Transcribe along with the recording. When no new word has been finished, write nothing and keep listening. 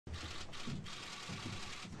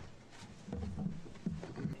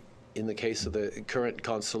In the case of the current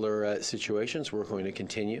consular situations, we're going to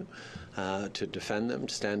continue to defend them,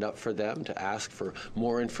 to stand up for them, to ask for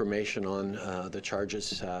more information on the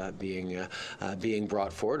charges being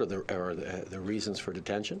brought forward, or the reasons for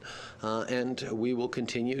detention. And we will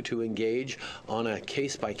continue to engage on a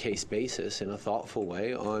case-by-case basis in a thoughtful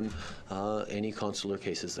way on any consular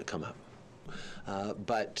cases that come up.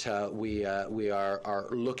 But we are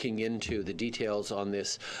looking into the details on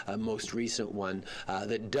this most recent one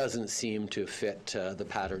that doesn't seem to fit the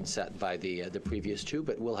pattern set by the previous two,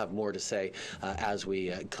 but we'll have more to say as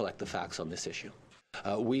we collect the facts on this issue.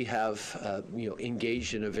 We have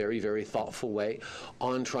engaged in a very, very thoughtful way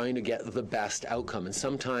on trying to get the best outcome, and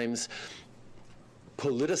sometimes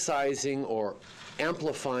politicizing or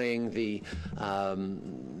amplifying the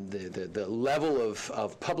level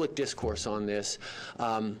of public discourse on this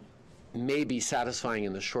may be satisfying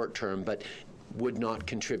in the short term, but would not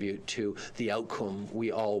contribute to the outcome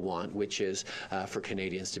we all want, which is for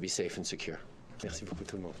Canadians to be safe and secure. Merci beaucoup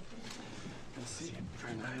tout le monde. Merci.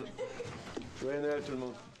 Joyeux Noël tout le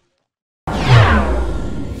monde.